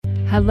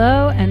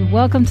Hello and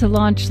welcome to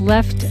Launch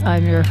Left.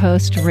 I'm your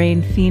host,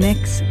 Rain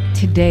Phoenix.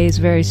 Today's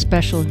very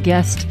special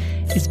guest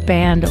is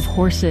Band of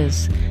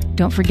Horses.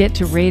 Don't forget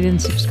to rate and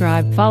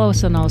subscribe. Follow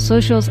us on all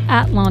socials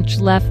at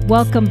Launch Left.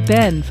 Welcome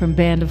Ben from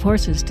Band of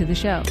Horses to the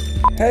show.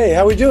 Hey,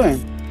 how we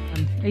doing?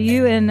 Are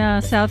you in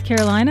South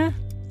Carolina?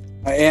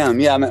 I am.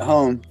 Yeah, I'm at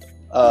home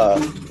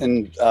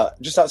in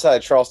just outside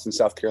of Charleston,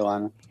 South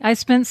Carolina. I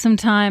spent some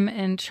time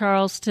in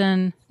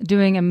Charleston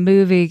doing a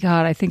movie,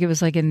 God, I think it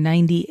was like in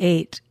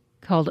 98,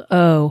 called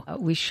O.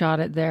 We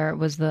shot it there. It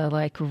was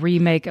the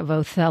remake of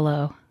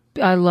Othello.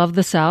 I love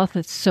the South.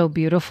 It's so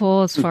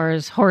beautiful as far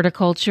as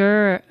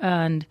horticulture,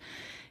 and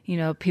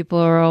people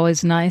are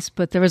always nice,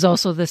 but there was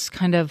also this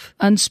kind of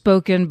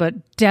unspoken but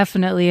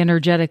definitely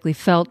energetically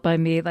felt by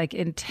me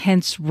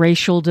intense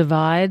racial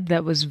divide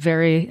that was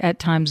very at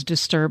times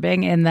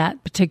disturbing in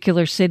that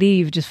particular city.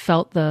 You've just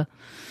felt the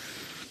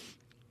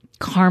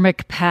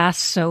karmic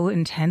past so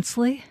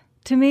intensely.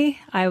 To me,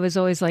 I was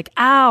always like,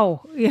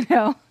 ow,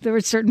 there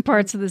were certain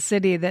parts of the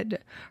city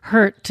that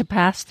hurt to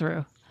pass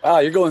through. Wow,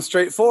 you're going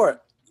straight for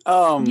it.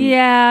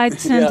 Yeah, I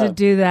tend to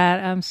do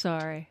that. I'm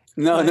sorry.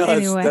 No,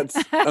 anyway. That's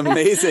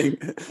amazing.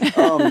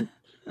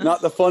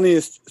 Not the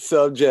funniest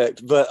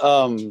subject, but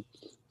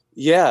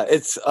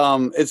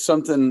it's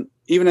something,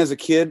 even as a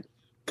kid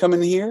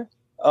coming here,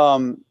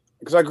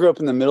 because I grew up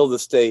in the middle of the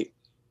state,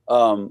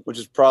 which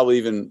is probably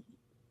even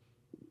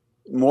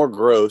more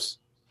gross.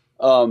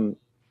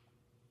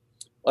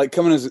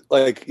 Coming as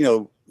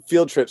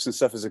field trips and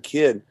stuff as a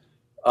kid,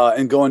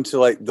 and going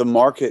to the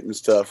market and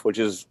stuff, which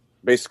is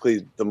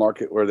basically the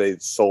market where they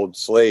sold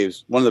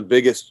slaves. One of the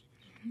biggest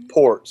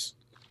ports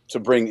to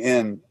bring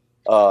in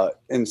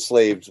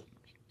enslaved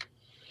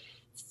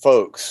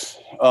folks.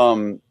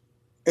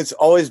 It's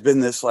always been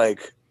this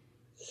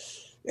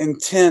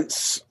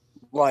intense,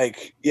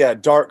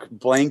 dark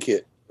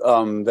blanket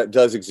that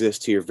does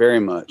exist here very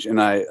much,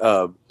 and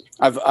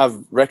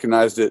I've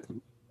recognized it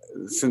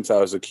since I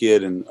was a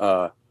kid, and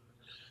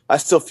I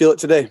still feel it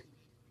today.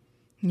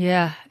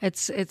 Yeah,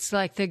 it's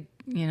like the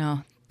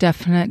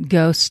definite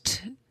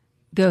ghost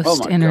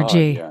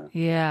energy. God,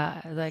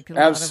 yeah,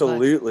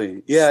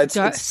 absolutely.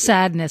 It's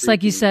sadness.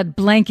 Like you said,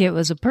 blanket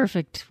was a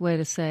perfect way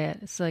to say it.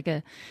 It's like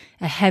a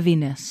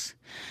heaviness.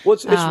 Well,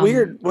 it's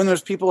weird when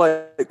there's people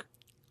that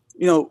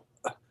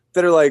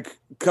are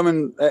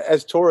coming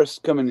as tourists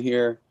coming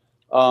here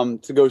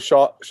to go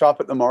shop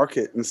at the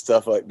market and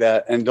stuff like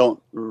that, and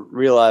don't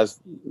realize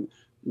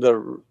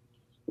the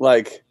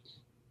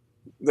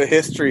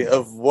history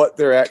of what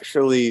they're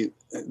actually,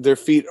 their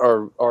feet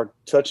are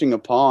touching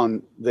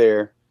upon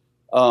there.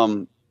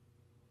 And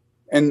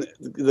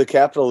the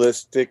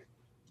capitalistic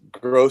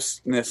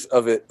grossness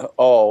of it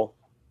all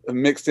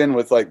mixed in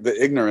with the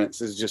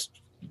ignorance is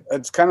just,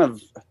 it's kind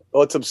of,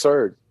 it's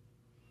absurd.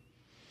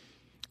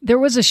 There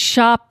was a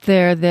shop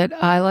there that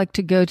I like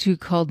to go to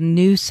called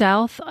New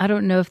South. I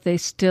don't know if they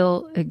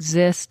still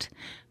exist.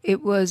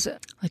 It was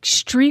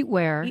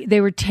streetwear.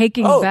 They were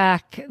taking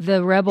back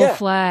the rebel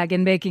flag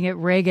and making it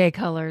reggae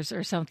colors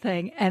or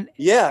something. And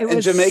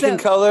and Jamaican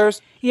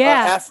colors.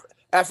 Yeah.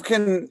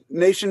 African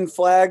nation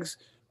flags.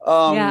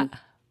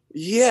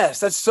 Yes,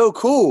 that's so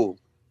cool.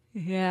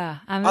 Yeah.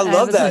 I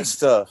love that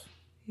stuff.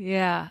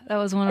 Yeah, that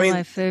was one of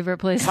my favorite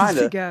places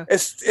to go.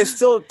 It's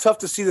still tough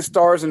to see the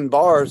stars in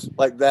bars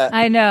like that.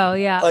 I know,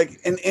 yeah.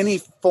 In any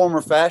form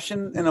or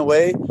fashion, in a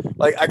way.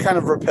 I kind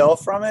of repel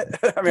from it.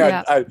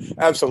 I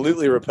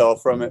absolutely repel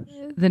from it.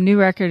 The new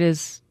record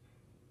is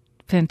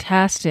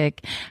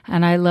fantastic,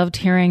 and I loved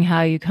hearing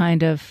how you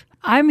kind of...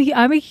 I'm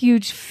a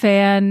huge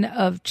fan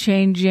of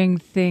changing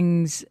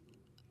things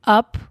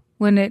up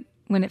when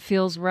it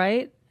feels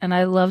right, and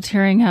I loved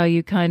hearing how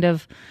you kind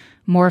of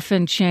morph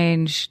and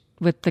change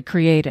with the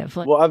creative.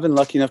 Well, I've been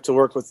lucky enough to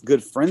work with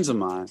good friends of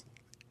mine,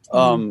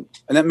 and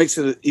that makes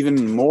it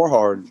even more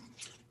hard.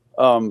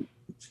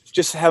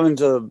 Just having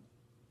to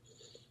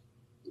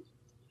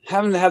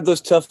have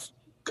those tough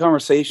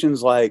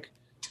conversations. I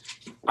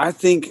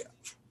think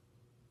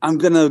I'm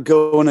gonna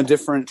go in a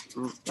different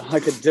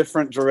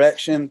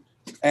direction,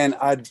 and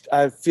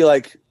I feel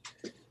like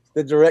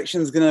the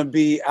direction's gonna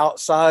be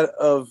outside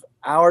of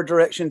our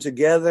direction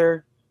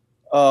together.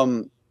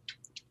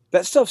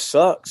 That stuff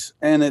sucks,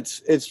 and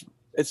it's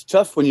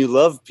tough when you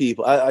love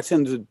people. I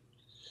tend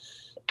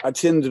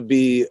to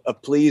be a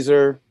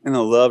pleaser and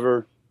a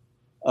lover,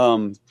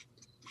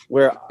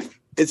 where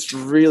it's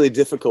really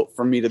difficult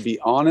for me to be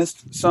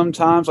honest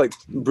sometimes,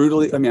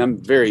 brutally. I'm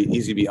very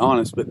easy to be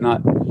honest, but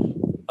not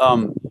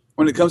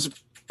when it comes to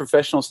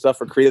professional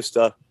stuff or creative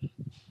stuff.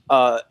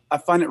 I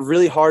find it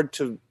really hard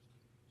to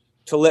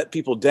let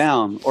people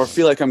down, or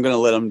feel like I'm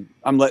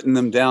letting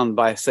them down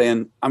by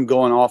saying I'm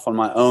going off on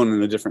my own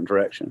in a different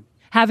direction.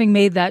 Having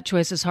made that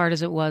choice, as hard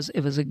as it was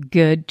a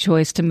good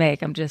choice to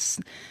make.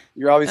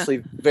 You're obviously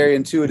very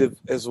intuitive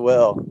as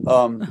well.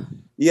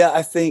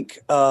 I think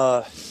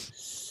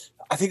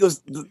it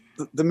was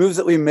the moves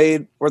that we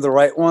made were the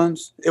right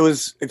ones. It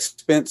was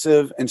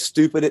expensive and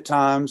stupid at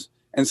times,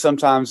 and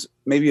sometimes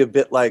maybe a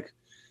bit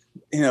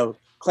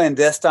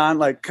clandestine,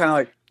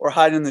 kind of we're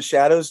hiding in the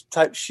shadows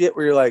type shit,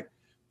 where you're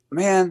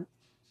man,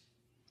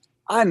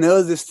 I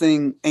know this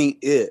thing ain't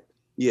it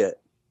yet.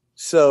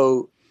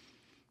 So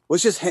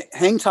let's just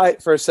hang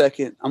tight for a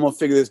second. I'm going to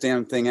figure this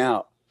damn thing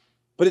out.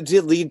 But it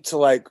did lead to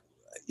like,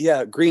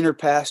 yeah, greener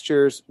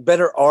pastures,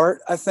 better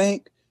art, I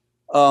think.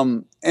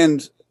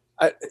 And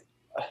I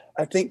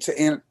think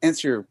to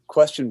answer your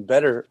question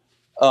better,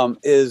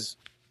 is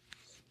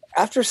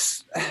after,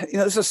 you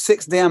know, this is a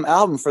 6th damn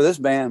album for this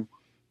band.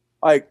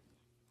 Like,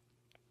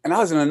 and I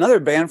was in another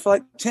band for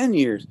like 10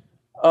 years.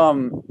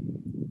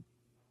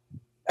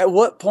 At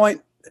what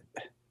point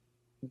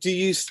do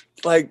you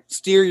like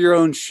steer your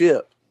own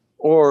ship,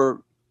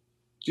 or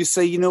do you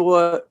say, you know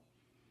what,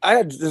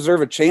 I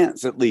deserve a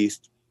chance at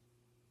least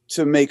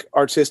to make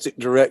artistic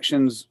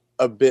directions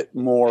a bit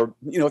more,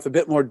 you know, with a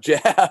bit more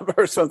jab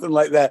or something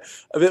like that,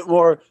 a bit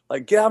more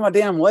like get out of my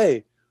damn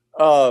way.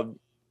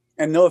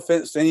 And no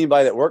offense to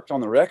anybody that worked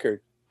on the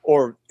record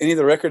or any of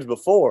the records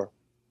before,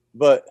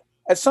 but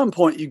at some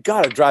point you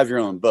got to drive your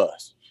own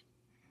bus.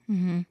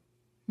 Mm-hmm.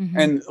 Mm-hmm.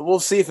 And we'll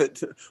see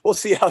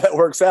how that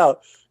works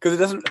out.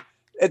 Cause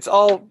it's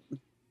all,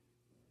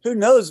 who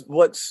knows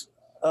what's,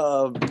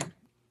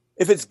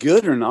 if it's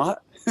good or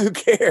not, who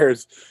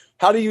cares?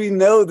 How do you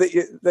know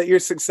that you're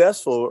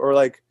successful, or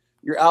like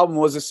your album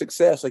was a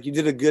success? Like you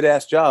did a good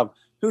ass job.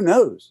 Who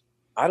knows?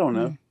 I don't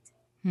know.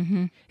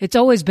 Mm-hmm. It's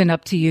always been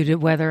up to you to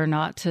whether or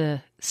not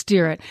to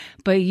steer it,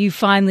 but you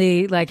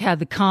finally like had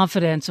the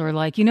confidence, or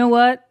like, you know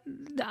what,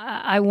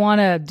 I want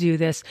to do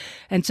this.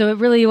 And so it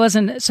really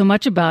wasn't so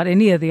much about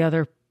any of the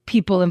other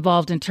people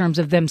involved in terms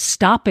of them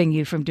stopping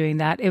you from doing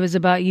that. It was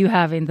about you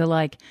having the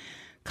like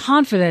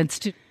confidence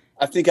to.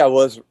 I think I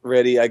was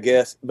ready, I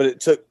guess, but it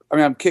took, I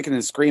mean, I'm kicking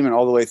and screaming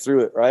all the way through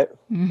it. Right.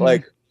 Mm-hmm.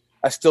 Like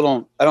I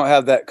don't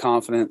have that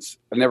confidence.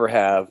 I never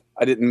have.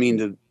 I didn't mean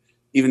to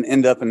even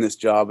end up in this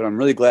job, but I'm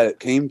really glad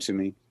it came to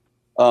me.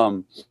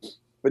 But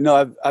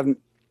no,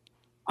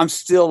 I'm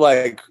still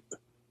like,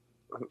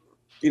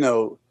 you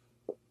know,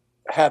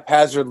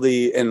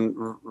 haphazardly and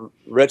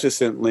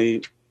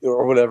reticently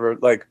or whatever,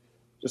 like,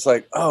 just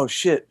like, oh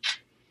shit,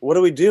 what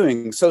are we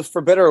doing? So for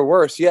better or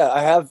worse, yeah,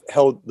 I have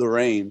held the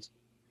reins.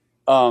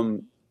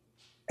 And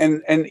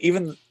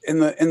even in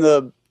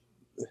the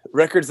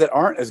records that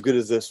aren't as good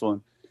as this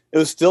one, it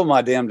was still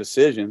my damn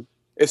decision.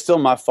 It's still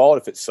my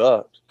fault if it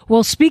sucked.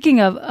 Well,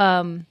 speaking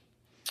of,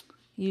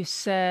 you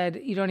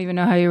said you don't even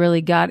know how you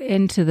really got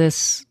into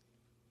this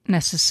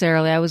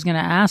necessarily. I was going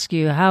to ask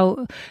you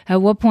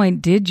at what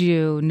point did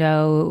you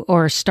know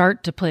or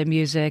start to play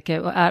music?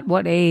 At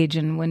what age,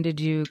 and when did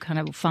you kind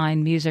of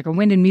find music, or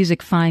when did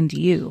music find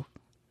you?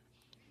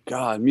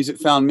 God, music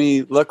found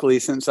me, luckily,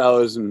 since I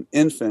was an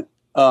infant.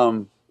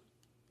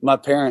 My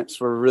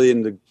parents were really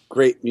into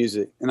great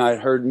music, and I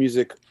heard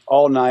music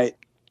all night,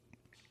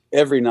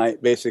 every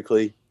night,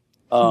 basically.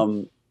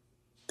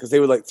 Because they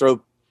would like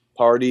throw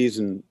parties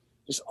and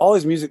just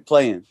always music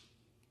playing.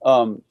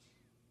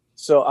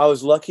 So I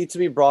was lucky to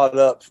be brought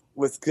up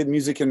with good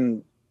music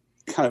and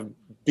kind of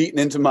beaten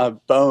into my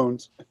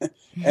bones.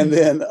 And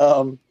then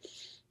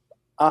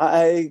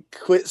I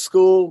quit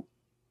school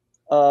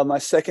my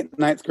second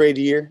 9th grade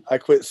year. I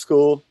quit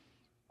school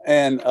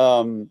and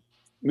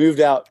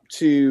moved out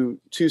to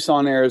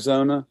Tucson,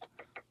 Arizona,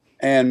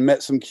 and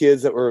met some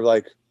kids that were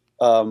like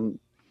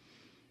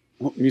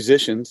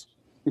musicians.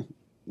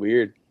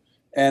 Weird.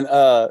 And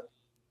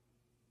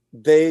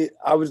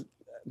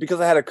because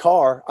I had a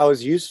car, I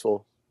was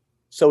useful.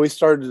 So we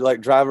started to like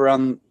drive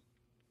around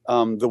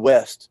the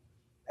West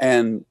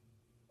and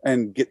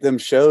get them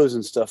shows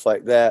and stuff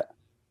like that.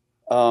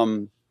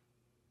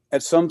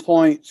 At some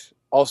point,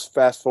 I'll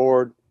fast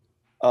forward.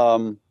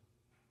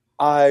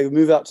 I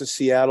moved out to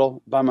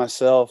Seattle by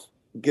myself,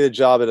 get a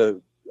job at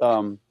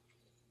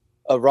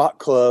a rock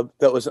club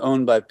that was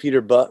owned by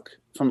Peter Buck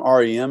from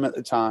REM at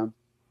the time.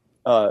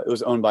 It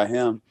was owned by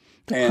him.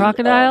 The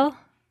Crocodile?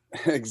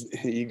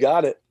 You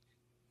got it.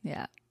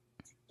 Yeah.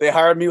 They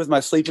hired me with my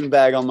sleeping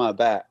bag on my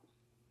back.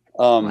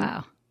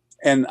 Wow.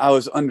 And I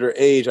was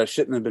underage. I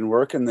shouldn't have been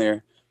working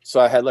there. So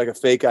I had like a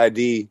fake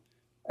ID.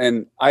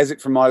 And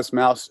Isaac from Modest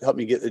Mouse helped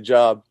me get the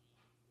job.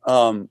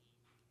 I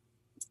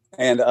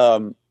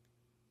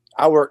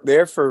worked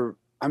there for,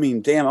 I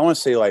want to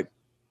say like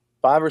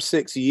 5 or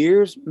 6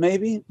 years,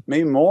 maybe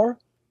more.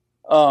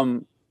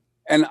 And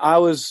I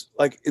was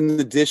like in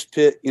the dish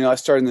pit. You know, I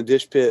started in the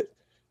dish pit,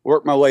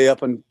 worked my way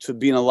up into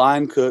being a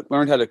line cook,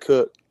 learned how to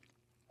cook.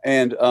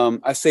 And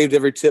I saved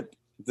every tip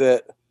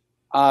that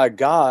I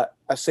got.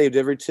 I saved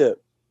every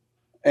tip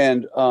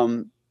and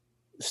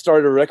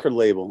started a record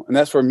label. And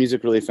that's where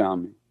music really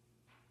found me.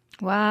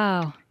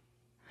 Wow.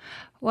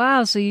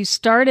 Wow. So you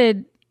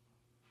started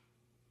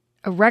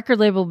a record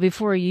label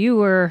before you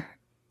were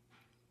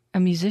a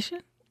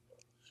musician?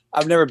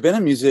 I've never been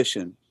a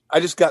musician. I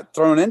just got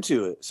thrown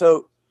into it.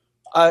 So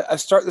I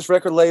start this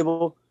record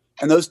label,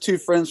 and those two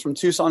friends from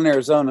Tucson,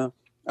 Arizona,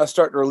 I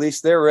start to release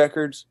their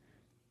records.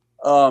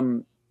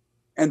 And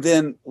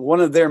then one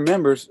of their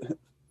members,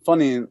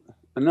 funny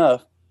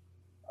enough,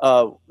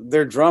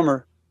 their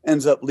drummer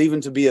ends up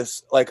leaving to be a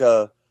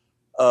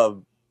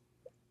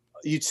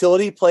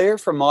utility player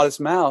for Modest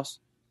Mouse.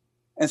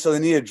 And so they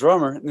need a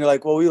drummer. And they're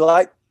like, well, we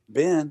like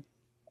Ben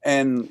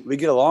and we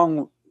get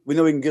along. We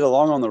know we can get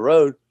along on the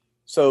road.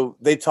 So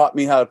they taught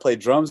me how to play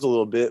drums a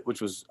little bit,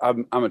 which was,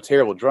 I'm a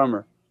terrible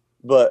drummer,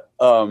 but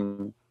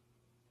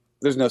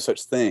there's no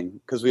such thing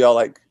because we all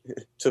like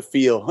to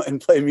feel and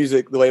play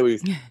music the way we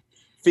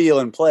feel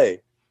and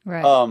play.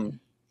 Right.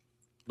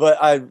 But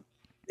I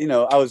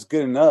was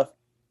good enough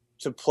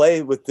to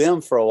play with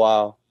them for a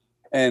while.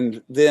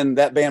 And then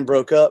that band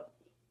broke up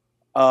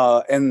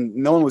and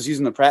no one was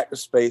using the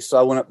practice space. So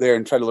I went up there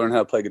and tried to learn how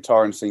to play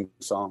guitar and sing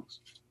songs.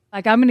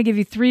 Like, I'm going to give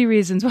you 3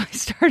 reasons why I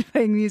started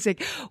playing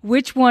music.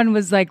 Which one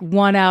was like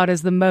won out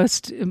as the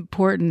most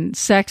important?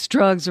 Sex,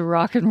 drugs, or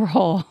rock and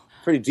roll?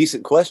 Pretty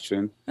decent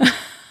question.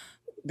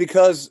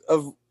 Because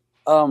of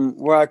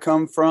where I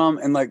come from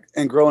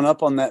and growing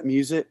up on that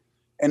music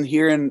and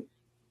hearing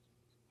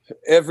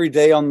every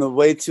day on the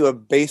way to a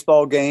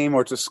baseball game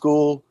or to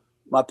school,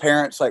 my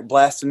parents like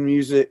blasting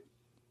music.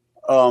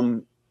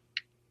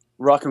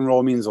 Rock and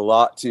roll means a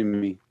lot to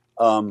me.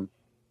 I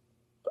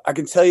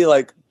can tell you,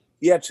 like,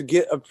 yeah, to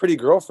get a pretty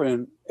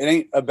girlfriend, it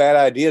ain't a bad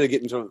idea to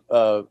get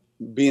into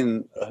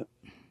being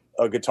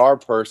a guitar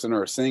person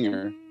or a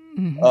singer,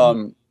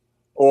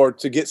 or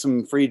to get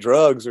some free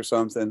drugs or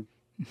something,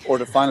 or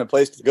to find a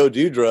place to go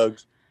do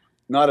drugs.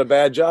 Not a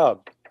bad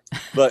job.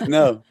 But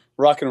no,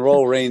 rock and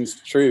roll reigns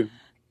true.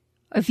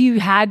 If you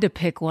had to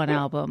pick one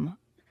album,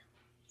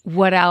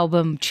 what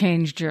album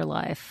changed your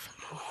life?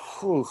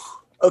 Whew.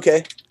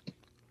 Okay.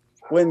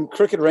 When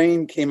Crooked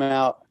Rain came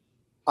out,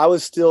 I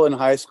was still in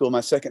high school, my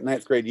second,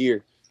 9th grade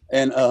year.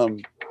 And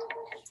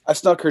I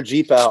snuck her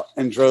Jeep out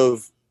and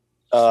drove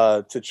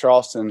to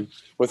Charleston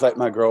with like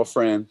my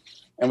girlfriend.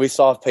 And we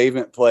saw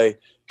Pavement play.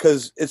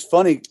 Because it's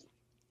funny.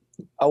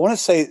 I want to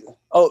say,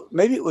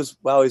 maybe it was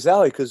Wowie's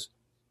Alley, because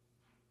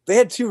they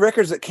had 2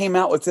 records that came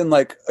out within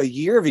like a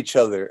year of each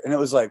other. And it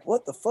was like,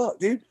 what the fuck,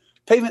 dude?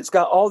 Pavement's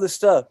got all this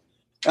stuff.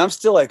 And I'm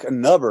still like a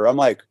nubber. I'm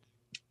like,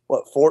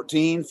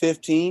 14,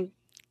 15?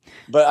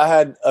 But I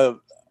had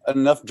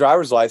enough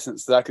driver's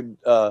license that I could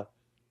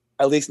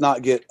at least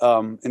not get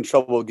in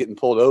trouble with getting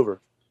pulled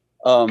over.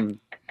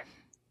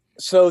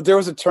 So there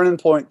was a turning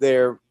point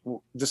there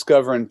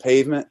discovering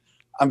Pavement.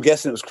 I'm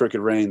guessing it was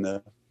Crooked Rain,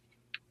 though.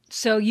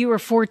 So you were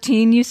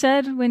 14, you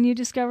said, when you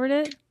discovered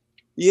it?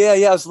 Yeah.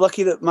 I was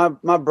lucky that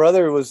my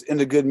brother was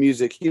into good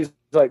music. He was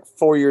like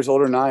 4 years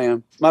older than I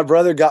am. My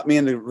brother got me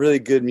into really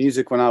good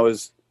music when I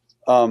was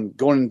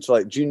going into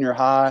like junior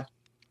high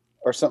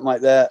or something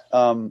like that.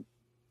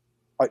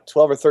 Like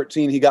 12 or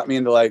 13, he got me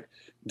into like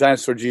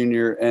Dinosaur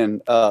Jr.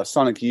 and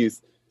Sonic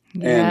Youth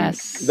and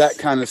that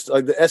kind of stuff,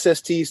 like the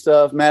SST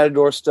stuff,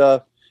 Matador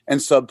stuff,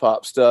 and Sub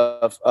Pop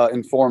stuff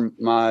informed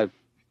my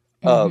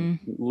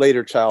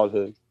later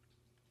childhood.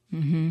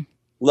 Mm-hmm.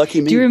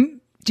 Lucky me.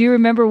 Do you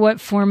remember what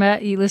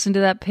format you listened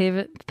to that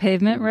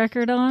Pavement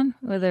record on?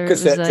 Whether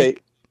cassette it was like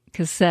tape.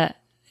 Cassette,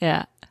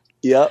 yeah.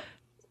 Yep.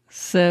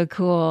 So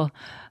cool.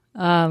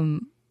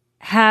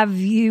 Have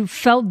you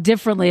felt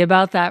differently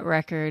about that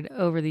record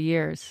over the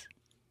years?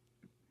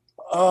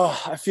 Oh,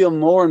 I feel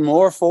more and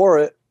more for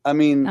it. I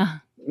mean,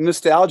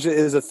 nostalgia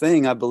is a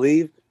thing, I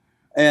believe.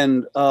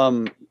 And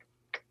I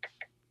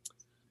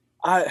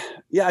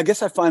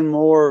guess I find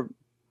more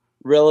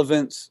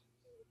relevance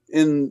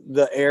in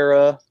the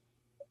era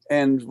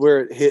and where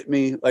it hit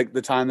me, like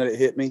the time that it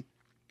hit me.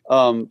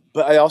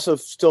 But I also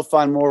still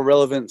find more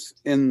relevance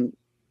in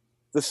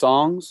the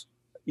songs.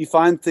 You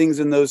find things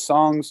in those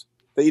songs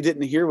that you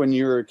didn't hear when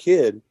you were a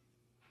kid,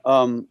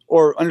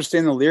 or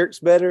understand the lyrics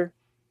better.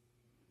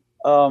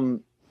 I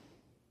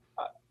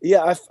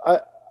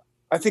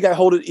think I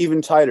hold it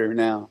even tighter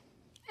now.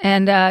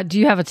 And do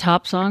you have a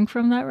top song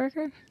from that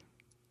record?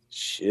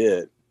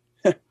 Shit.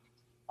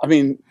 I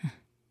mean,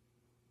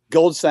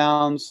 Gold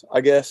Sounds,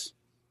 I guess,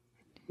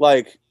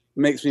 like,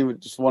 makes me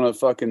just want to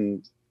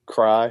fucking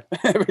cry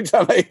every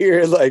time I hear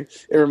it. Like,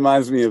 it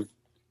reminds me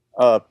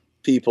of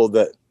people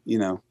that,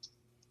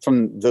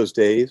 from those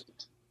days.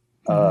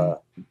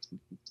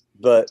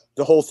 But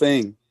the whole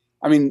thing,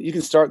 I mean, you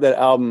can start that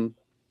album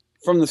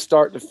from the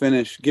start to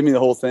finish. Give me the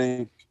whole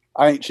thing.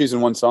 I ain't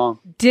choosing one song.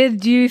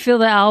 Did you feel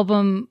the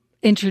album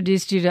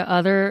introduced you to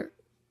other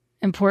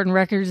important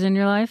records in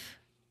your life?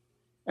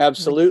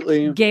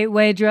 Absolutely. Like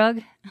gateway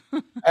drug?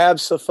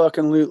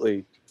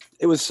 Abso-fucking-lutely.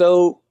 It was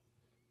so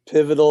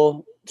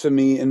pivotal to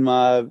me in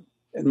my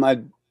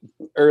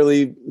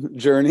early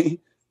journey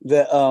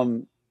that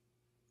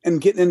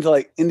and getting into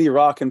like indie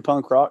rock and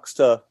punk rock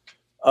stuff,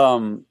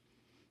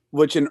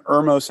 which in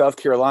Irmo, South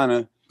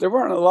Carolina, there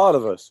weren't a lot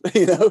of us.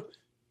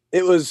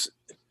 It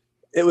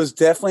was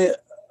definitely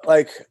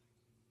like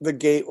the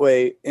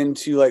gateway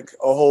into like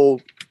a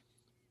whole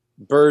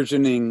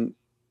burgeoning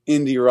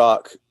indie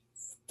rock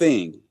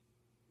thing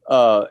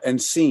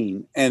and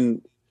scene.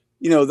 And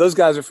those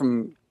guys are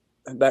from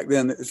back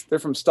then. They're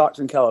from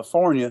Stockton,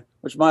 California,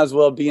 which might as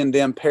well be in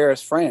damn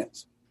Paris,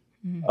 France.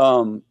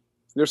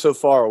 They're so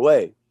far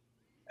away.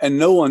 And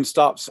no one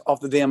stops off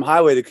the damn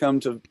highway to come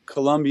to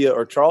Columbia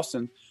or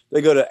Charleston.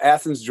 They go to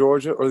Athens,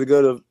 Georgia, or they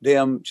go to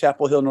damn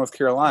Chapel Hill, North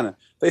Carolina.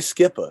 They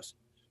skip us.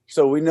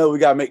 So we know we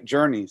got to make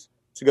journeys.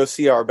 to go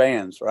see our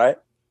bands, right?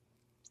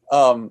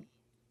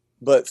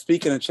 But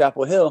speaking of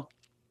Chapel Hill,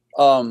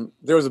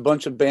 there was a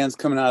bunch of bands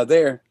coming out of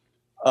there.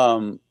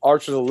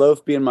 Archers of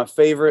Loaf being my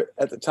favorite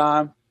at the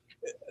time.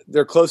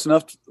 They're close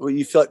enough where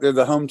you feel like they're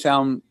the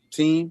hometown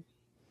team.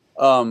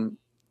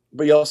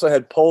 But you also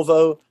had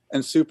Polvo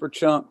and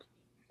Superchunk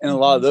and a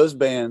lot of those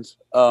bands.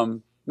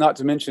 Not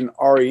to mention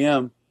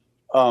REM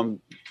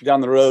down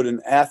the road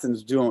in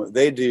Athens doing what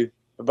they do.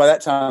 But by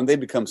that time, they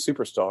become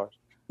superstars.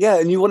 Yeah,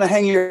 and you want to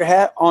hang your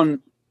hat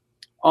on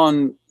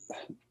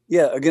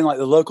again, like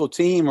the local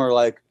team or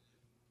like,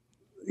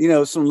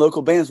 some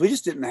local bands. We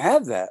just didn't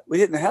have that. We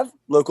didn't have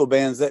local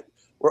bands that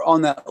were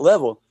on that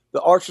level.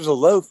 The Archers of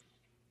Loaf,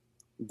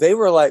 they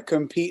were like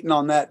competing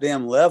on that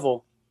damn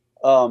level.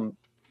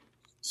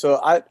 So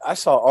I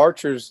saw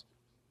Archers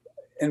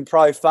in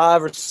probably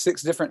 5 or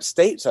 6 different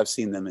states I've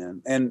seen them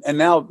in. And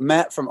now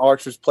Matt from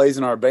Archers plays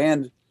in our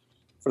band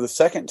for the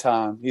second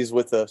time. He's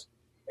with us.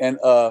 And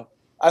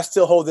I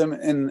still hold them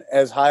in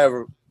as high of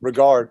a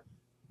regard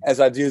as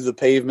I do the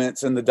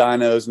Pavements and the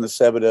Dinos and the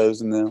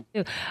Sebados and them.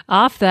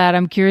 Off that,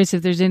 I'm curious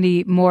if there's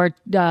any more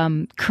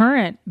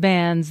current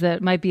bands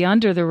that might be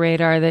under the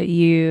radar that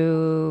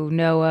you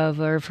know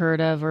of or have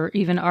heard of, or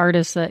even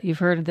artists that you've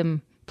heard of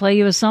them play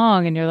you a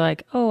song and you're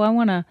like, oh, I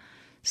want to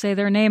say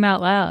their name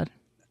out loud.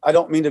 I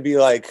don't mean to be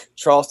like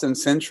Charleston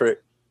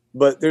centric,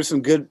 but there's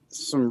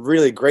some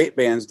really great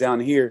bands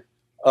down here.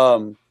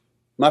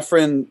 My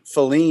friend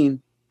Faline,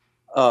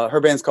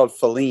 her band's called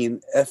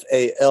Faline,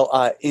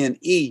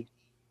 Faline.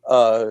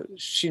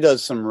 She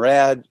does some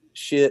rad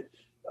shit.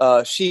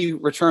 She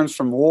Returns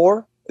from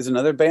War is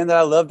another band that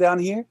I love down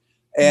here.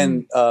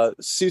 And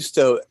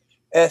Susto,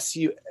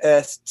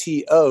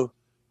 Susto.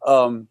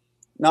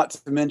 Not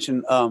to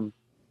mention,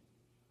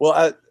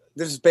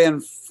 there's this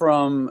band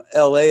from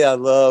LA I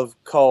love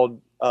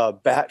called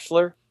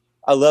Bachelor.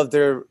 I love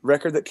their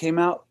record that came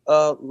out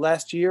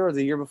last year or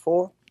the year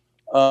before.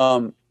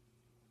 But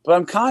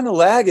I'm kind of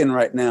lagging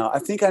right now.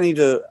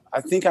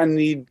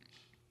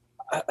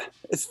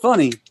 It's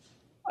funny.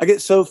 I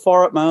get so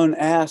far up my own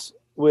ass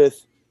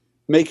with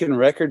making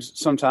records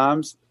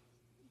sometimes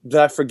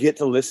that I forget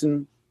to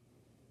listen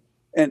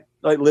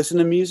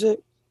to music.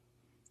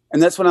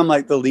 And that's when I'm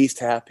like the least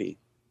happy,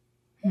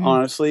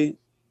 honestly,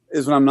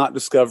 is when I'm not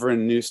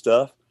discovering new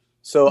stuff.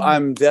 So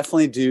I'm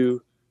definitely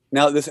due,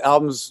 now that this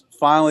album's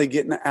finally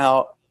getting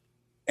out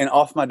and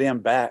off my damn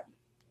back.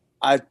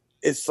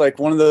 It's like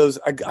one of those,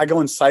 I go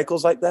in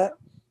cycles like that.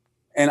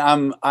 And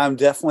I'm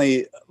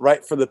definitely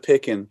right for the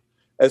picking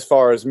as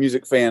far as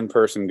music fan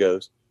person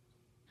goes.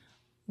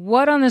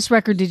 What on this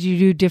record did you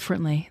do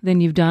differently than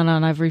you've done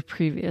on every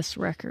previous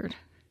record?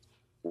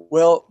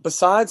 Well,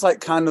 besides like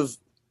kind of,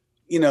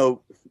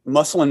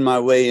 muscling my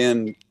way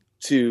in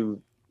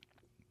to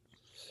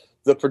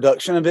the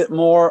production a bit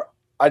more,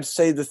 I'd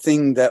say the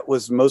thing that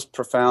was most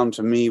profound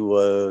to me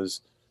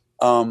was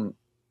talking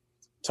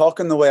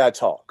the way I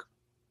talk.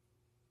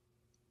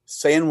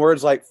 Saying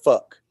words like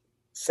fuck.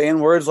 Saying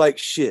words like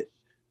shit.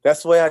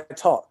 That's the way I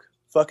talk.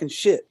 Fucking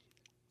shit.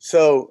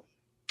 So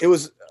it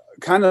was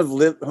kind of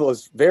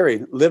was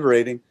very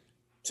liberating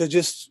to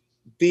just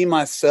be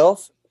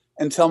myself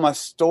and tell my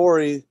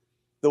story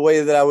the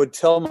way that I would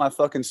tell my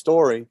fucking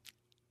story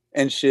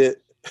and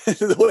shit,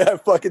 the way I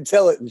fucking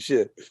tell it and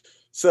shit.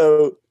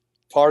 So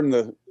pardon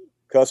the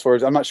cuss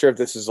words. I'm not sure if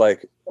this is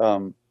like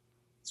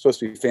supposed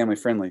to be family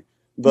friendly,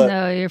 but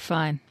no, you're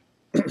fine.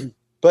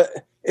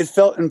 But it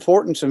felt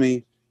important to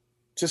me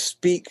to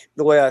speak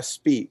the way I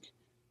speak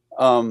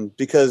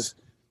because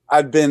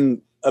I'd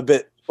been a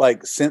bit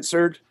like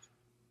censored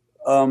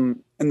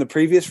in the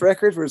previous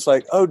records where it's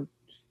like, oh,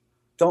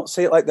 don't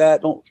say it like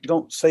that.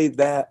 Don't say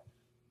that.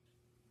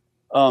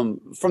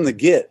 From the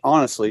get,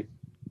 honestly,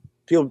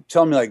 people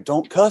tell me like,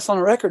 don't cuss on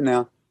a record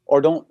now,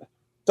 or don't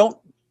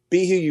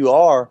be who you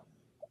are.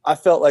 I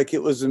felt like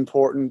it was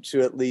important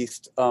to at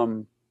least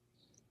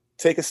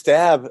take a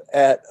stab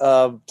at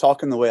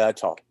talking the way I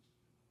talk.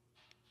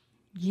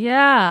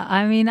 Yeah,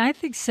 I mean, I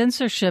think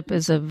censorship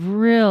is a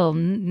real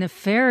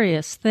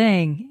nefarious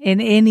thing in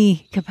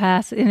any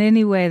capacity, in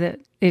any way that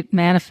it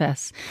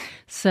manifests.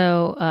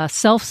 So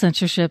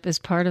self-censorship is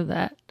part of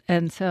that.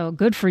 And so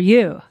good for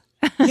you.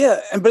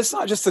 Yeah, but it's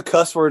not just the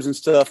cuss words and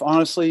stuff.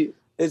 Honestly,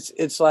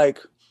 it's like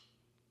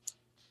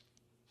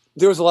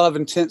there was a lot of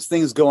intense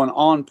things going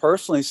on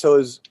personally. So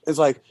it's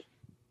like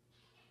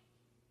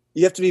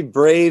you have to be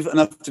brave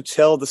enough to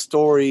tell the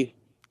story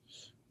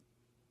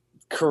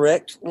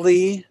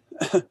correctly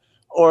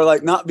or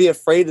like not be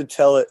afraid to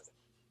tell it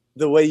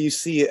the way you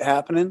see it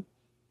happening.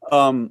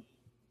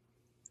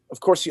 Of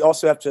course, you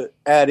also have to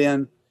add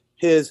in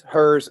his,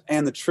 hers,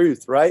 and the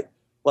truth, right?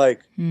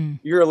 Like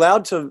you're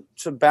allowed to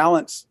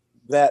balance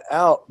that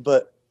out,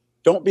 but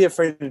don't be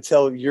afraid to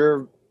tell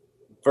your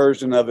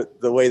version of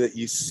it the way that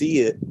you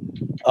see it,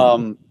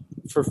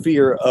 for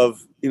fear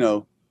of,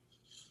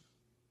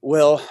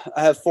 well,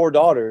 I have 4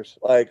 daughters.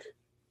 Like,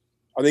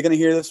 are they going to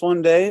hear this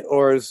one day?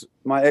 Or is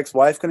my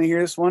ex-wife going to hear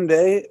this one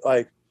day?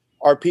 Like,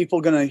 are people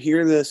going to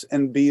hear this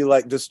and be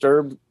like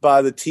disturbed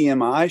by the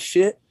TMI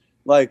shit?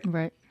 Like,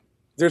 right.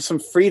 there's some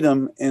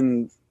freedom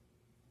in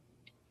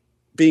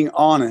being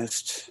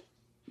honest,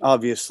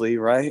 obviously,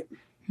 right?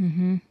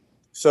 Mm-hmm.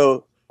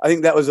 So I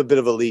think that was a bit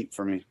of a leap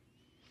for me.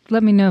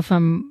 Let me know if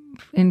I'm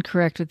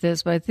incorrect with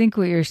this, but I think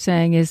what you're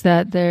saying is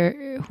that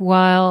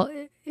while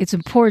it's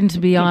important to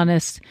be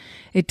honest,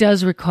 it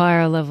does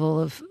require a level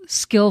of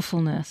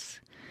skillfulness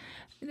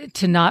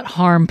to not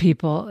harm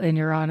people in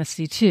your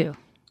honesty too.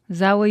 Is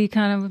that what you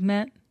kind of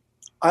meant?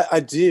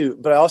 I do,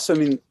 but I also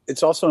mean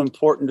it's also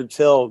important to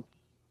tell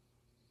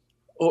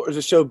or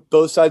to show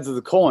both sides of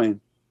the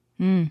coin.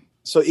 Mm.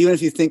 So even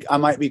if you think I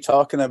might be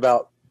talking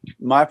about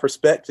my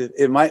perspective,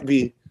 it might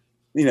be,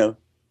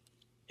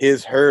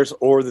 his, hers,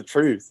 or the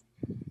truth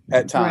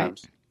at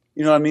times. Right.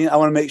 You know what I mean? I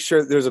want to make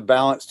sure that there's a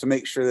balance to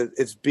make sure that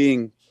it's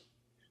being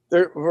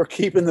there. We're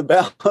keeping the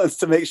balance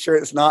to make sure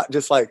it's not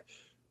just like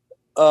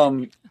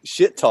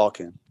shit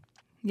talking.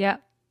 Yeah.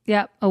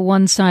 Yeah. A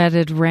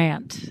one-sided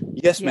rant.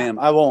 Yes, ma'am.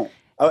 I won't.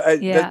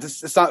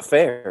 It's not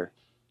fair.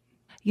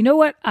 You know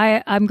what?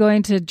 I'm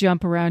going to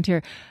jump around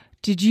here.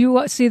 Did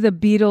you see the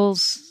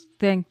Beatles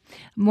thing?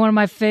 One of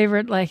my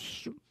favorite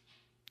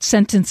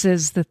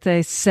sentences that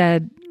they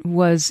said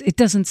was, "It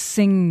doesn't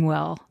sing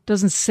well,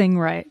 doesn't sing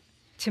right."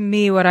 To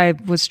me, what I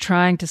was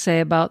trying to say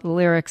about the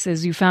lyrics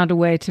is you found a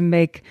way to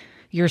make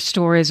your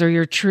stories or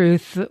your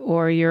truth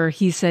or your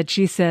he said,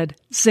 she said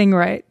sing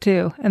right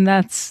too. And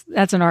that's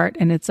an art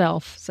in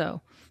itself.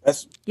 So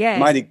that's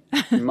mighty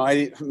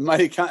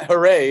kind.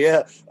 Hooray.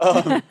 Yeah.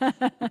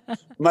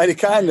 Mighty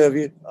kind of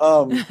you.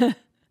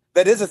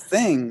 That is a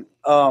thing.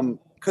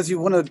 Cause you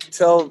want to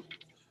tell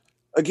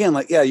again,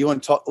 you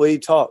want to talk the way you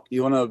talk.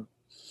 You want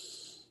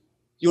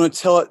to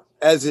tell it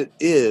as it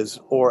is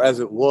or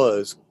as it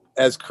was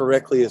as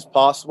correctly as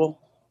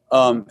possible.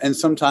 And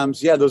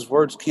sometimes, those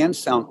words can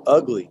sound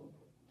ugly.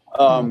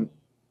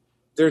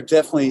 There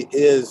definitely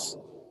is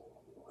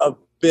a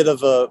bit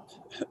of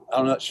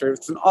I'm not sure if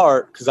it's an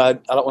art because I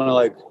don't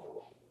want to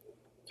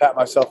pat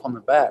myself on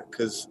the back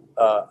because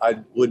I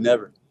would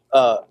never.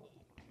 But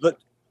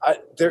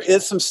there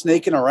is some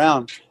snaking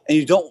around and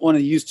you don't want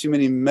to use too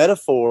many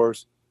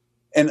metaphors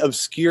and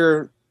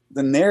obscure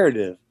the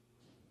narrative.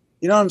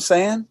 You know what I'm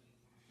saying?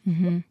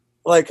 Mm-hmm.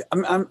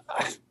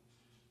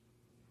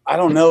 I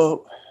don't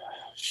know.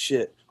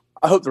 Shit.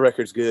 I hope the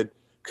record's good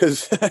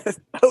because I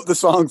hope the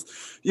songs,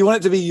 you want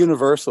it to be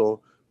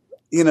universal.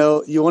 You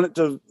want it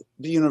to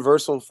be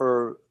universal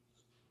for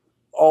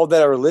all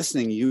that are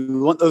listening.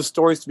 You want those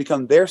stories to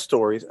become their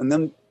stories and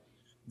them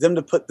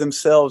to put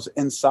themselves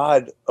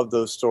inside of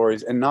those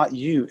stories and not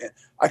you.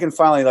 I can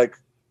finally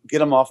get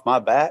them off my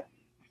back.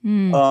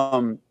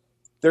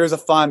 There is a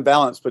fine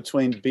balance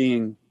between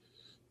being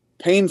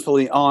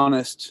painfully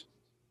honest,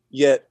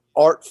 yet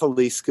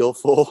artfully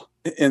skillful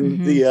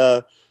in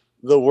the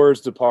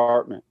words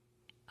department.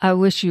 I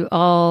wish you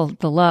all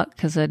the luck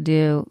because I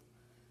do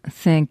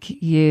think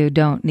you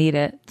don't need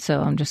it. So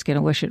I'm just going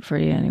to wish it for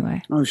you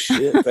anyway. Oh,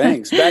 shit.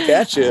 Thanks. Back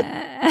at you.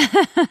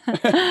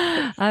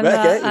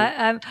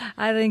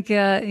 I think,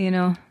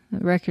 the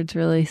record's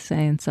really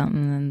saying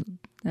something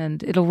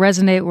and it'll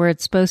resonate where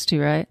it's supposed to,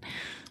 right?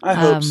 I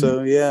hope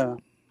so, yeah.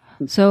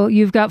 So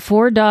you've got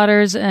 4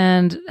 daughters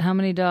and how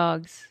many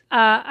dogs?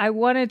 I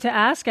wanted to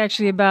ask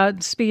actually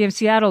about, speaking of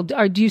Seattle,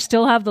 do you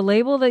still have the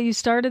label that you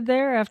started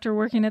there after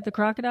working at the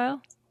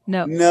Crocodile?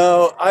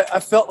 No,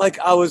 I felt like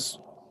I was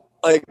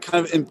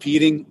kind of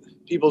impeding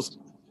people's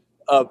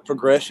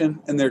progression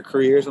in their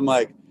careers. I'm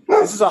like,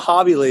 this is a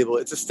hobby label.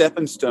 It's a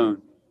stepping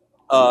stone.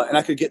 And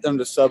I could get them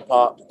to Sub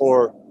Pop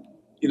or,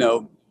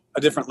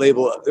 a different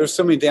label. There's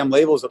so many damn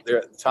labels up there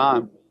at the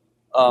time.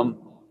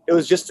 It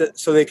was just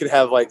so they could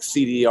have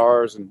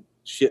CDRs and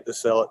shit to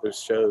sell at their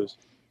shows.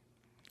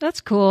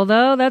 That's cool,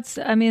 though.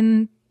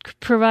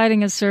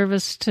 Providing a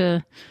service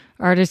to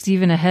artists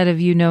even ahead of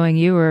you knowing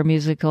you were a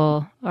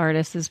musical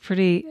artist is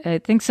pretty. I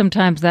think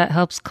sometimes that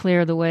helps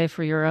clear the way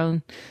for your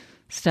own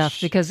stuff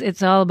because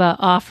it's all about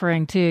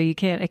offering too.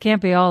 It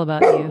can't be all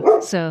about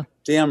you. So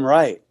damn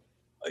right.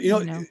 If you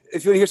want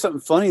to hear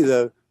something funny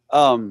though,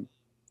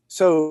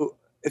 so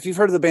if you've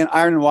heard of the band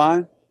Iron and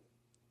Wine.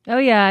 Oh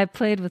yeah, I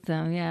played with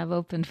them. Yeah, I've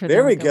opened for them.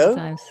 There we go.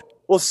 Times.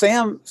 Well,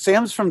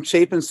 Sam's from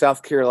Chapin,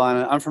 South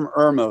Carolina. I'm from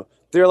Irmo.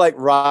 They're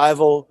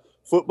rival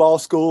football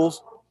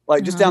schools,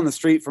 just down the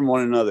street from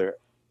one another.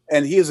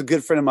 And he is a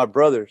good friend of my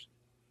brother's.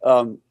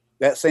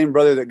 That same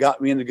brother that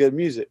got me into good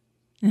music.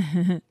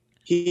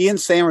 He and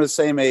Sam are the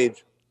same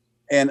age.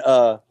 And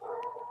I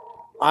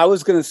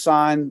was going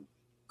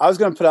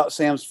to put out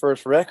Sam's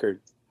first record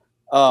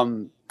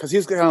because he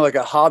was kind of like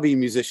a hobby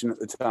musician at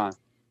the time.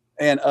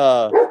 And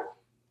I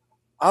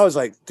was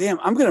like, damn,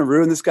 I'm going to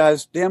ruin this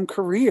guy's damn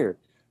career.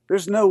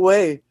 There's no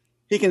way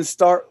he can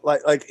start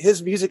like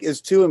his music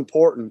is too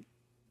important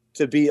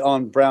to be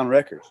on Brown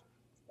Records.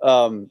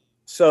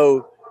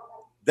 So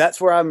that's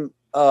where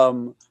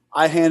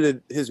I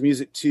handed his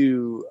music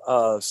to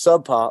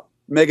Sub Pop,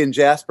 Megan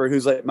Jasper,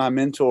 who's my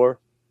mentor.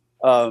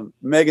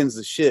 Megan's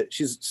the shit.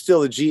 She's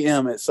still the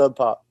GM at Sub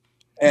Pop.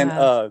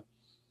 And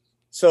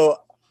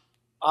so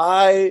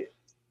I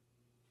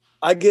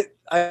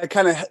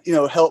kind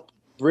of, help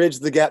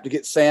bridged the gap to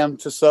get Sam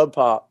to Sub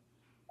Pop.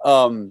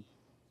 And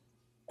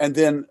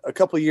then a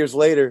couple of years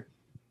later,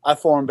 I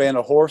formed Band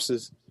of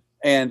Horses,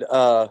 and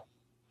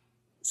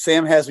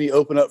Sam has me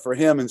open up for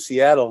him in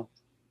Seattle,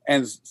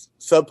 and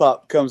Sub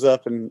Pop comes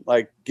up and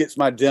like gets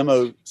my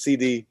demo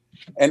CD,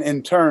 and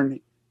in turn,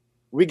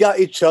 we got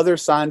each other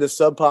signed to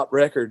Sub Pop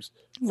Records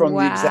from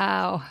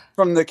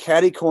the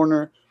catty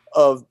corner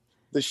of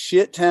the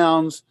shit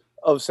towns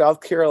of South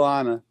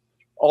Carolina,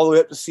 all the way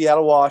up to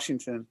Seattle,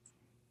 Washington.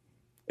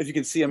 If you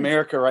can see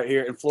America right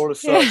here, and Florida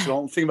sucks. So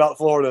don't think about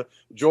Florida.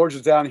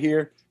 Georgia's down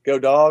here. Go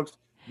Dogs.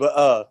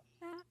 But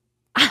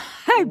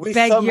I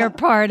beg your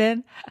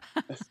pardon.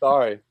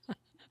 Sorry.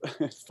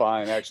 It's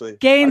fine, actually.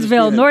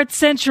 Gainesville, North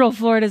Central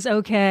Florida's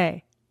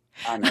okay.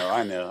 I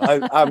know.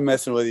 I'm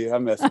messing with you.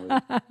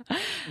 But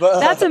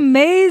that's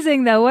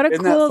amazing, though. What a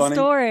cool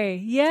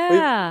story.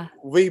 Yeah.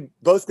 We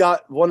both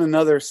got one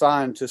another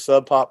signed to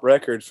Sub Pop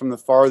Records from the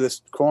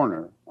farthest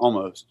corner,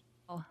 almost.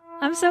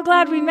 I'm so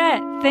glad we met.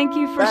 Thank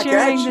you for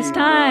sharing this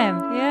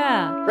time.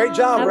 Yeah. Great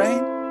job,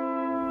 Rain.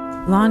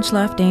 Launch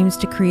Left aims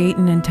to create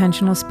an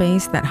intentional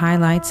space that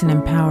highlights and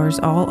empowers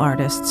all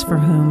artists for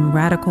whom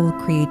radical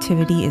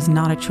creativity is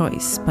not a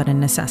choice, but a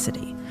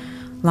necessity.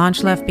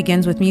 Launch Left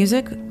begins with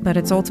music, but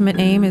its ultimate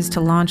aim is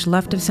to launch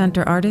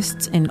left-of-center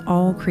artists in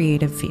all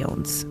creative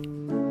fields.